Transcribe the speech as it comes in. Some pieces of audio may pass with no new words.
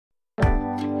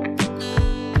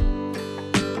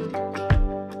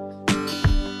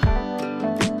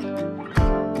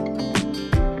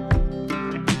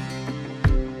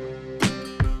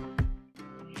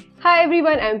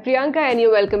everyone, I'm Priyanka and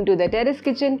you're welcome to the Terrace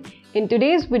Kitchen. In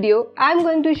today's video, I'm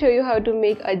going to show you how to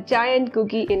make a giant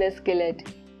cookie in a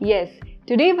skillet. Yes,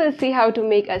 today we'll see how to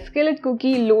make a skillet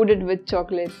cookie loaded with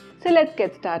chocolate. So let's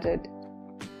get started.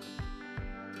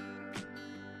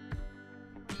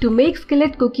 To make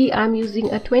skillet cookie, I'm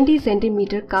using a 20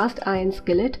 cm cast iron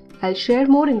skillet. I'll share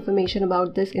more information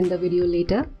about this in the video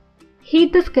later.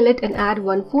 Heat the skillet and add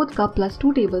 1/4 cup plus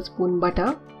 2 tablespoons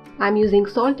butter. I'm using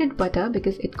salted butter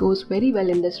because it goes very well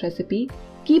in this recipe.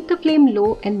 Keep the flame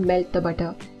low and melt the butter.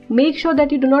 Make sure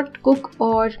that you do not cook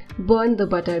or burn the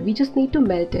butter. We just need to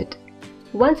melt it.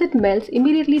 Once it melts,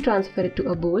 immediately transfer it to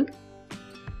a bowl.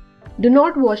 Do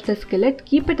not wash the skillet.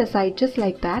 Keep it aside just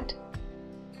like that.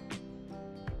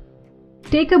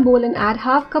 Take a bowl and add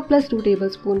 1/2 cup plus 2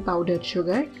 tablespoons powdered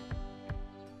sugar.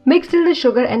 Mix till the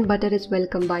sugar and butter is well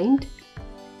combined.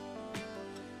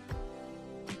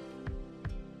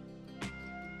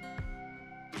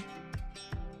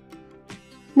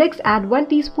 Next, add 1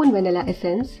 teaspoon vanilla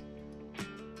essence,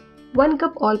 1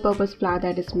 cup all-purpose flour,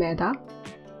 that is Maida,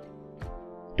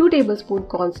 2 tablespoons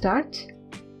cornstarch,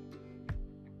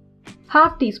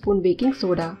 1/2 teaspoon baking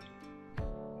soda.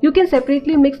 You can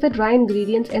separately mix the dry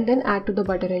ingredients and then add to the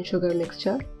butter and sugar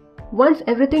mixture. Once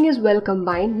everything is well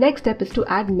combined, next step is to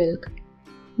add milk.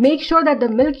 Make sure that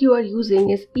the milk you are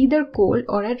using is either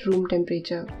cold or at room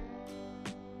temperature.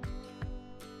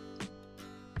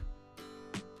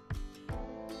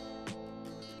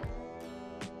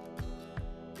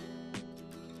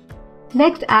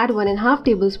 Next, add 1/2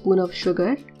 tablespoon of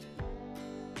sugar.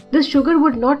 This sugar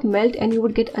would not melt and you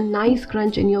would get a nice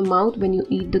crunch in your mouth when you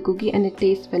eat the cookie and it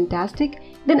tastes fantastic.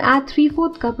 Then add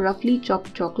 3/4 cup roughly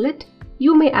chopped chocolate.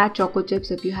 You may add choco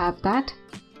chips if you have that,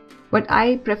 but I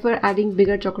prefer adding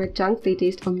bigger chocolate chunks. They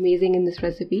taste amazing in this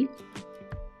recipe.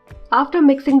 After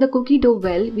mixing the cookie dough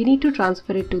well, we need to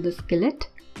transfer it to the skillet.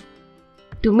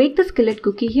 To make the skillet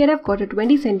cookie, here I've got a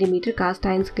 20 cm cast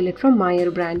iron skillet from Makkhan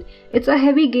brand. It's a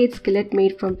heavy gauge skillet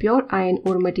made from pure iron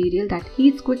ore material that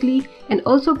heats quickly and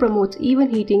also promotes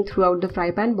even heating throughout the fry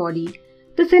pan body.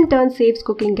 This in turn saves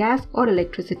cooking gas or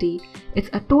electricity. It's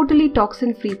a totally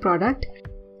toxin-free product.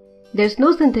 There's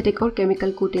no synthetic or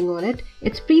chemical coating on it.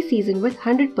 It's pre-seasoned with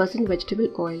 100%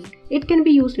 vegetable oil. It can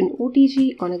be used in OTG,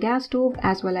 on a gas stove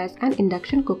as well as an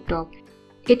induction cooktop.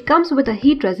 It comes with a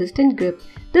heat-resistant grip.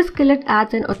 This skillet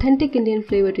adds an authentic Indian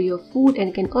flavor to your food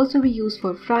and can also be used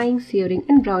for frying, searing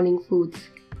and browning foods.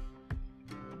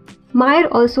 Makkhan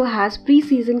also has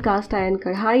pre-seasoned cast iron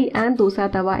kadhai and dosa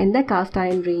tawa in the cast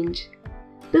iron range.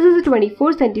 This is a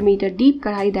 24 cm deep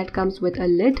kadhai that comes with a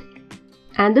lid.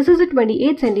 And this is a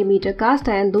 28 cm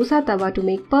cast iron dosa tawa to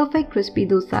make perfect crispy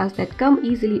dosas that come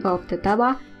easily off the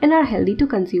tawa and are healthy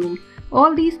to consume.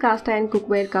 All these cast iron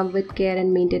cookware come with care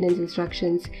and maintenance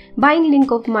instructions. Buying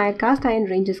link of my cast iron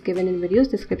range is given in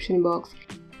video's description box.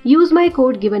 Use my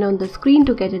code given on the screen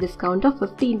to get a discount of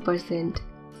 15%.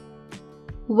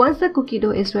 Once the cookie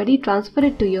dough is ready, transfer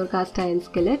it to your cast iron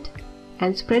skillet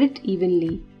and spread it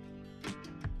evenly.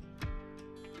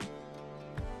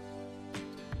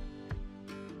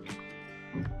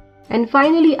 And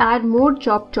finally, add more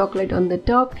chopped chocolate on the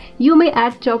top. You may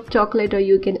add chopped chocolate or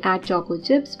you can add choco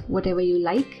chips, whatever you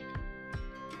like.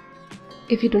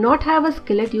 If you do not have a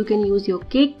skillet, you can use your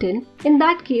cake tin. In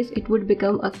that case, it would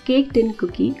become a cake tin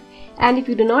cookie. And if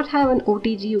you do not have an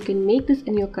OTG, you can make this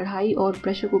in your kadhai or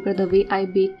pressure cooker the way I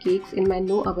bake cakes in my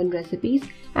no oven recipes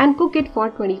and cook it for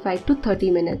 25 to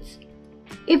 30 minutes.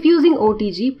 If using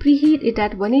OTG, preheat it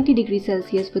at 180 degrees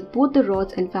Celsius with both the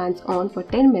rods and fans on for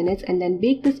 10 minutes and then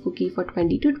bake this cookie for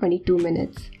 20 to 22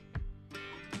 minutes.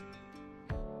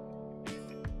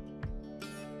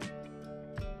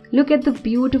 Look at the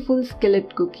beautiful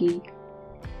skillet cookie.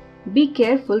 Be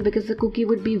careful because the cookie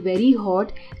would be very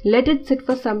hot. Let it sit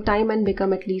for some time and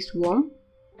become at least warm.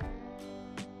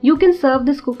 You can serve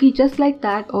this cookie just like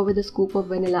that or with a scoop of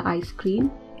vanilla ice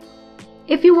cream.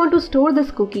 If you want to store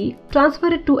this cookie, transfer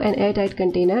it to an airtight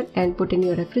container and put in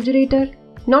your refrigerator,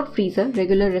 not freezer,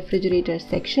 regular refrigerator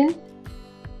section.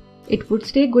 It would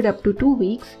stay good up to 2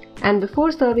 weeks, and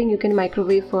before serving you can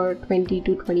microwave for 20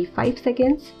 to 25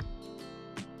 seconds.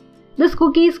 This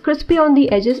cookie is crispy on the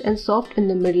edges and soft in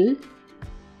the middle.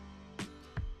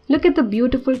 Look at the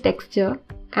beautiful texture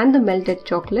and the melted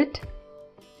chocolate.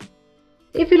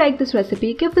 If you like this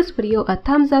recipe, give this video a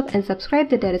thumbs up and subscribe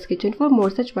to The Terrace Kitchen for more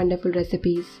such wonderful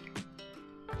recipes.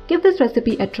 Give this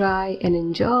recipe a try and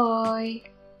enjoy!